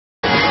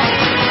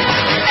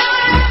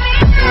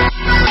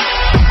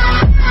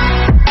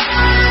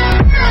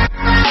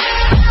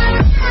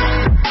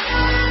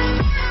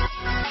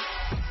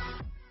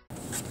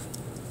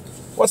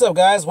What's up,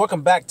 guys?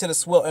 Welcome back to the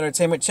SWILL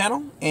Entertainment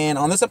channel. And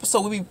on this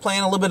episode, we'll be playing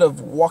a little bit of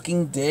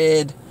Walking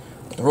Dead,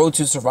 The Road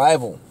to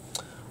Survival.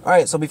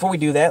 Alright, so before we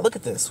do that, look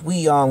at this.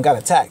 We got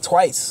attacked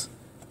twice.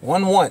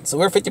 Won once. So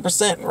we're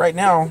 50% right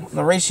now in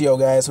the ratio,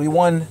 guys. We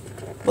won,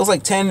 looks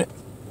like 10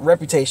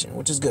 reputation,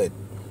 which is good.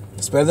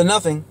 It's better than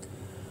nothing.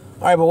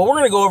 Alright, but what we're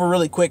going to go over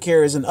really quick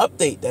here is an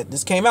update that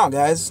just came out,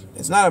 guys.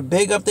 It's not a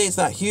big update. It's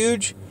not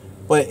huge,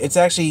 but it's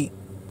actually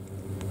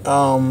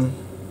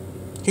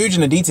huge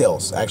in the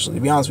details, actually,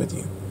 to be honest with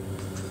you.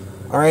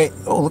 Alright.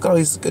 Oh, look at all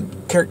these good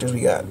characters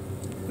we got.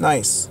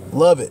 Nice.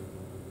 Love it.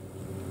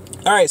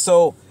 Alright,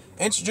 so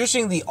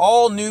introducing the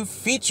all-new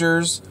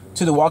features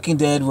to the Walking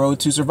Dead Road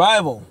to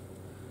Survival.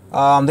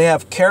 They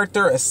have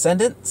character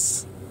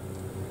ascendance.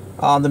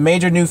 The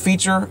major new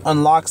feature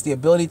unlocks the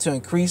ability to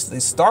increase the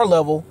star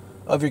level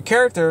of your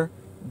character,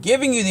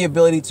 giving you the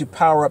ability to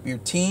power up your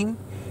team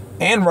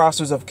and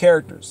rosters of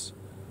characters.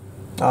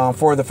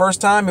 For the first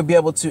time, you'll be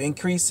able to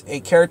increase a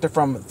character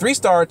from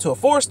 3-star to a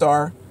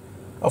 4-star,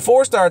 a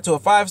 4-star to a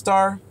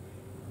 5-star,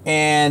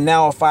 and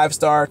now a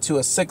 5-star to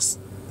a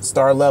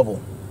 6-star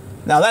level.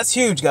 Now that's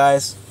huge,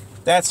 guys.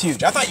 That's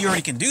huge. I thought you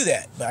already can do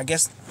that, but I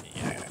guess,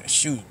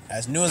 shoot,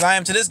 as new as I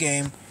am to this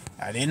game,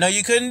 I didn't know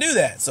you couldn't do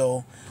that.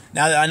 So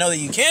now that I know that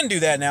you can do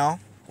that now,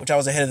 which I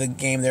was ahead of the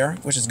game there,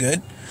 which is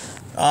good.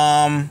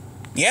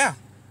 Yeah,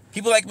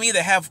 people like me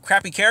that have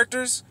crappy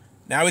characters,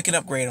 now we can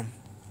upgrade them.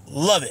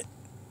 Love it.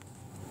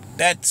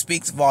 That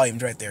speaks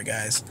volumes right there,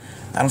 guys.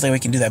 I don't think we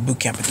can do that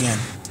boot camp again.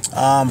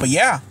 But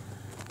yeah,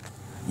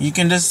 you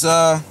can just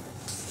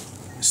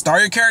start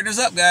your characters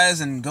up,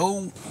 guys, and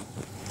go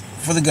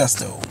for the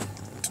gusto.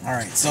 All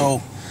right,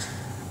 so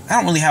I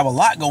don't really have a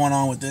lot going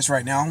on with this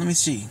right now. Let me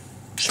see.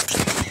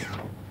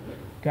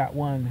 Got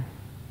one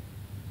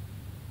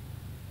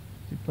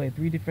to play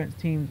 3 defense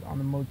teams on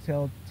the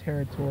motel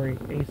territory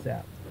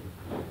ASAP.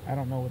 I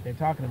don't know what they're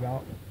talking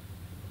about.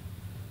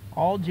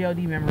 All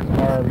JLD members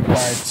are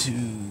required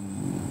to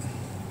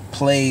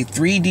play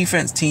 3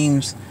 defense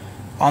teams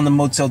on the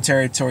motel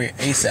territory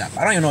ASAP.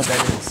 I don't even know what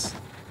that is.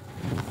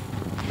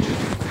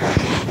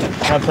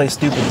 I'm gonna play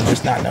stupid and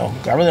just not know.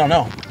 I really don't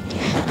know.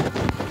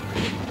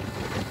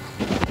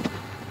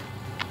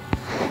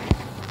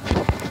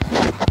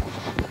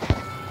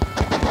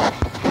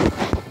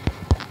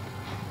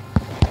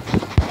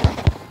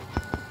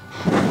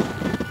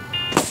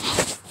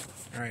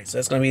 Alright, so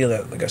that's gonna be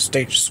like a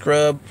straight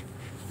scrub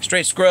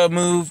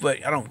move,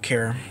 but I don't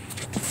care.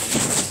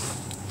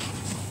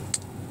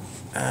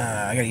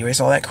 I gotta erase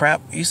all that crap.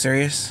 Are you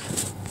serious?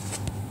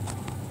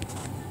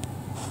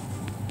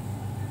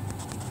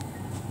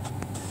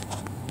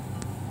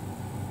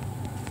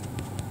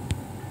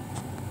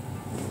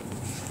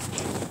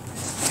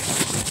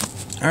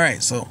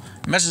 Alright, so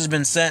the message has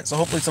been sent, so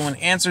hopefully someone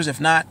answers.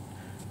 If not,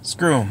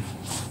 screw them.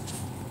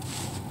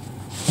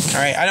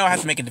 Alright, I know I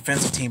have to make a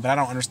defensive team, but I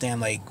don't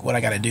understand like what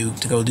I gotta do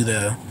to go do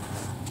the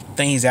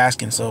thing he's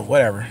asking, so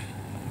whatever.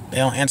 They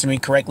don't answer me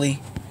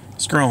correctly,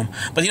 screw them.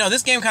 But you know,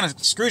 this game kind of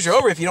screws you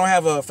over if you don't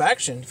have a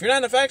faction. If you're not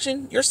in a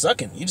faction, you're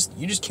sucking. You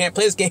just can't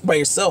play this game by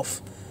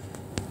yourself.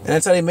 And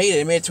that's how they made it.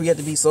 They made it so you have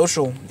to be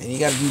social, and you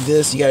gotta do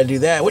this, you gotta do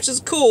that, which is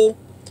cool,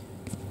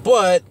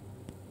 but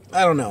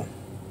I don't know.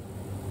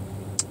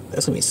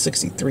 That's gonna be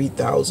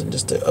 63,000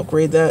 just to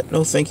upgrade that.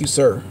 No thank you,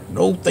 sir.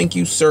 No thank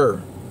you,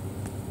 sir.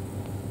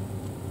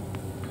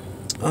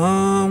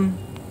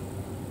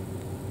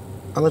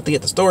 I'll have to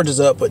get the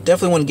storages up, but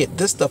definitely want to get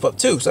this stuff up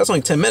too. So that's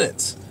only 10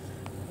 minutes.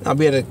 I'll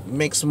be able to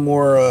make some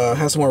more,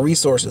 have some more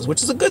resources,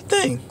 which is a good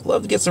thing.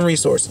 Love to get some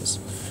resources.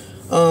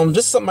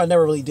 Just something I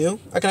never really do.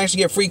 I can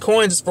actually get free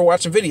coins just for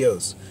watching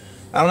videos.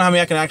 I don't know how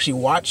many I can actually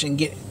watch and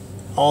get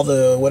all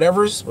the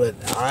whatevers, but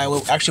I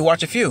will actually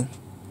watch a few.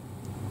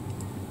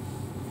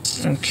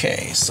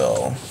 Okay,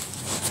 so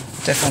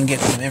definitely get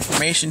some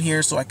information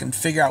here so I can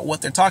figure out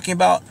what they're talking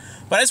about.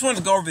 But I just wanted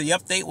to go over the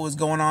update, what was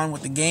going on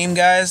with the game,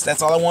 guys.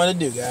 That's all I wanted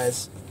to do,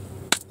 guys.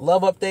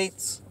 Love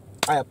updates.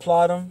 I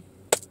applaud them.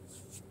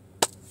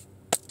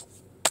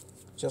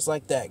 Just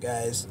like that,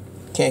 guys.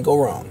 Can't go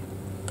wrong.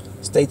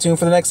 Stay tuned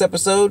for the next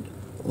episode.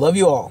 Love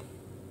you all.